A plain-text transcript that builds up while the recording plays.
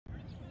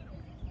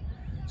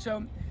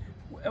So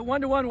at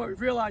one-to-one, what we've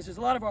realized is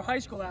a lot of our high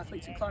school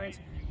athletes and clients,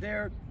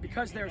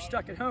 because they're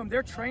stuck at home,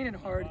 they're training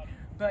hard,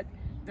 but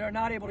they're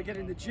not able to get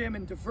in the gym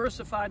and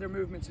diversify their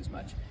movements as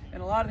much.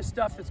 And a lot of the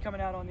stuff that's coming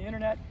out on the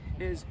internet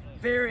is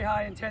very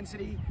high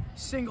intensity,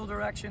 single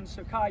direction.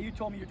 So Kai, you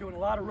told me you're doing a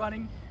lot of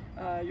running,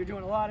 you're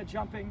doing a lot of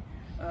jumping,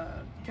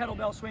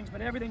 kettlebell swings,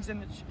 but everything's in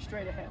the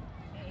straight ahead.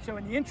 So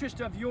in the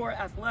interest of your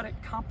athletic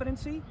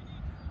competency,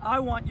 I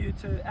want you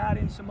to add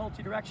in some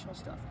multi-directional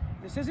stuff.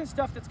 This isn't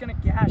stuff that's gonna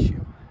gas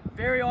you.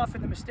 Very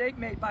often the mistake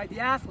made by the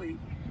athlete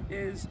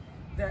is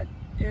that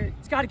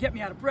it's got to get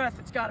me out of breath,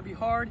 it's got to be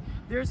hard.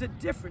 There's a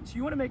difference.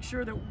 You want to make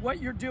sure that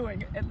what you're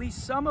doing, at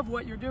least some of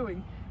what you're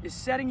doing, is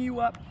setting you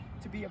up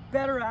to be a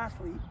better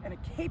athlete and a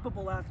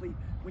capable athlete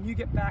when you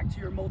get back to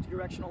your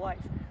multi-directional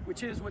life,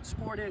 which is what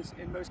sport is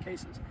in most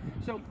cases.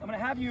 So I'm going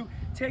to have you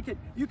take it.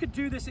 You could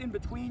do this in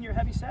between your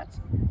heavy sets.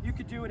 You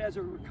could do it as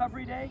a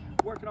recovery day,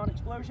 working on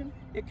explosion.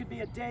 It could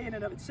be a day in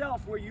and of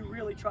itself where you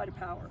really try to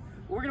power.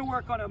 We're going to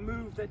work on a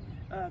move that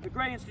the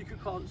Gray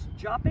Institute calls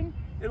jopping.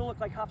 It'll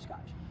look like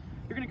hopscotch.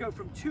 You're going to go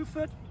from 2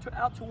 foot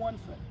out to 1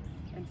 foot.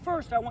 And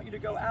first I want you to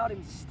go out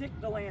and stick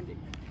the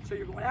landing. So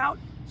you're going out,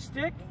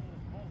 stick,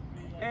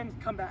 and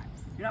come back.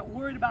 You're not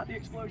worried about the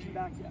explosion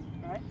back yet,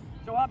 all right?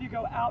 So I'll have you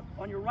go out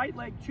on your right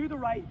leg to the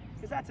right,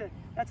 because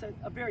that's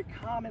a very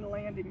common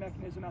landing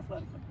mechanism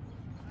athletically.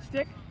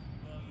 Stick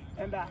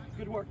and back.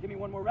 Good work. Give me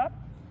one more rep.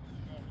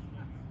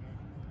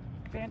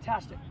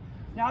 Fantastic.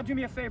 Now do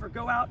me a favor.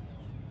 Go out,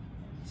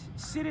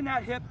 sit in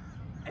that hip,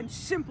 and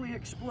simply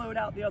explode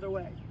out the other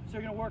way. So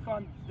you're going to work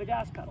on the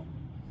gas pedal.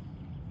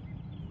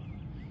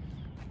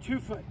 2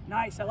 foot.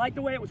 Nice. I like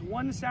the way it was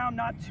one sound,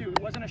 not two. It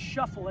wasn't a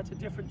shuffle. That's a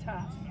different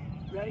task.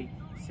 Ready?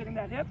 Sit in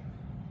that hip.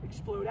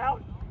 Explode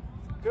out.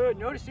 Good.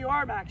 Notice the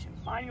arm action.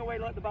 Finding a way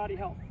to let the body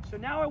help. So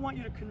now I want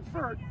you to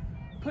convert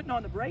putting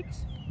on the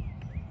brakes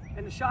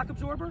and the shock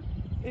absorber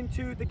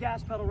into the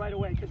gas pedal right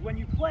away. Because when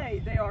you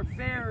play, they are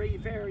very,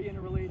 very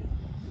interrelated.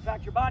 In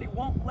fact, your body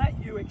won't let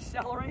you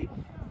accelerate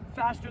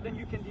faster than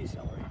you can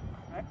decelerate.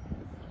 All right?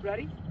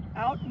 Ready?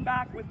 Out and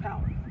back with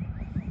power.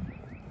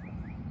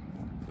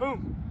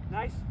 Boom.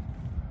 Nice.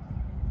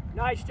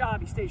 Nice job.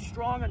 He stays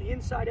strong on the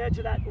inside edge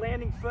of that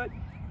landing foot.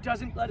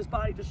 Doesn't let his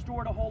body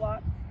distort a whole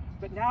lot.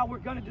 But now we're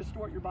going to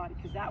distort your body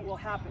because that will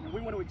happen. And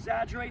we want to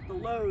exaggerate the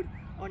load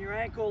on your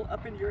ankle,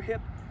 up into your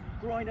hip,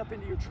 groin up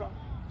into your trunk.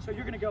 So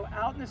you're going to go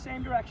out in the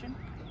same direction.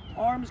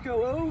 Arms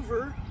go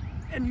over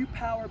and you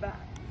power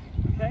back.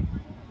 Okay?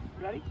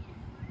 Ready?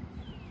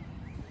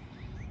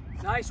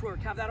 Nice work.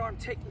 Have that arm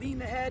lean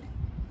the head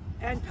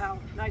and power.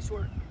 Nice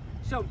work.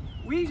 So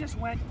we just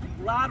went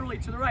laterally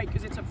to the right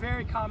because it's a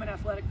very common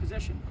athletic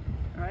position.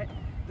 All right.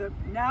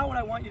 Now what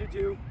I want you to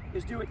do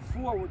is do it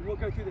forward. We'll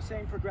go through the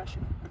same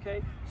progression.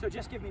 Okay. So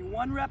just give me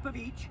 1 rep of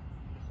each.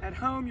 At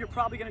home, you're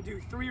probably going to do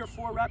 3 or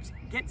 4 reps.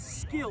 Get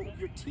skilled.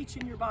 You're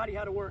teaching your body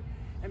how to work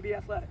and be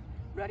athletic.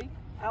 Ready?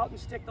 Out and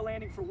stick the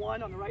landing for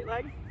 1 on the right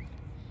leg.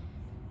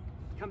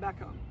 Come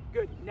back home.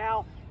 Good.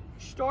 Now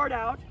start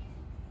out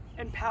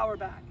and power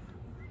back.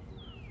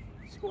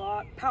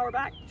 Squat, power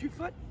back, 2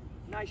 foot.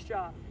 Nice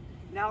job.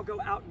 Now go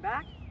out and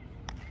back.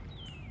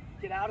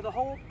 Get out of the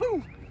hole.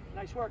 Boom.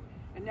 Nice work.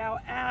 And now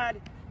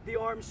add the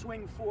arm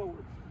swing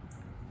forward.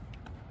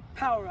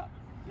 Power up.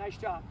 Nice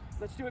job.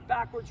 Let's do it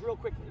backwards real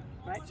quickly,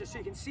 right? Just so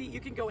you can see, you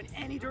can go in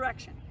any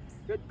direction.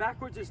 Good.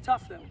 Backwards is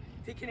tough though.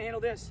 If he can handle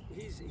this,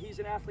 he's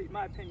an athlete in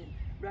my opinion.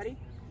 Ready?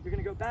 You're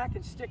going to go back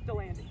and stick the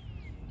landing.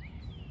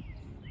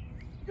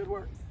 Good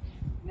work.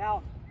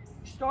 Now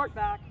start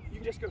back. You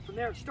can just go from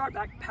there. Start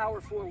back,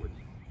 power forward.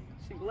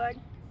 Single leg.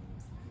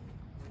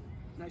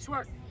 Nice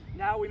work.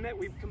 Now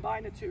we've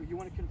combined the two. You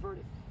want to convert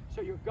it.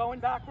 So you're going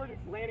backward,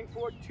 landing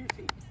forward, 2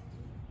 feet.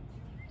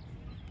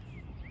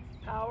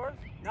 Power,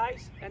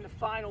 nice. And the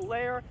final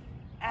layer,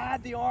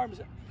 add the arms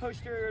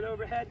posterior and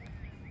overhead.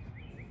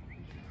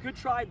 Good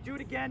try. Do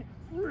it again.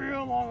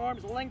 Real long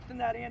arms, lengthen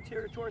that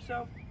anterior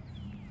torso.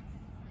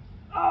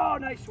 Oh,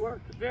 nice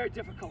work. Very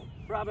difficult.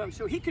 Bravo.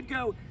 So he could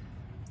go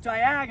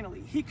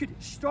diagonally. He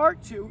could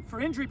start to, for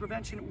injury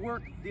prevention,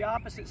 work the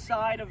opposite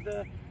side of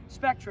the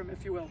spectrum,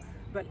 if you will.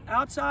 But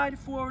outside,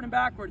 forward, and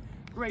backward,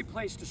 great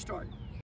place to start.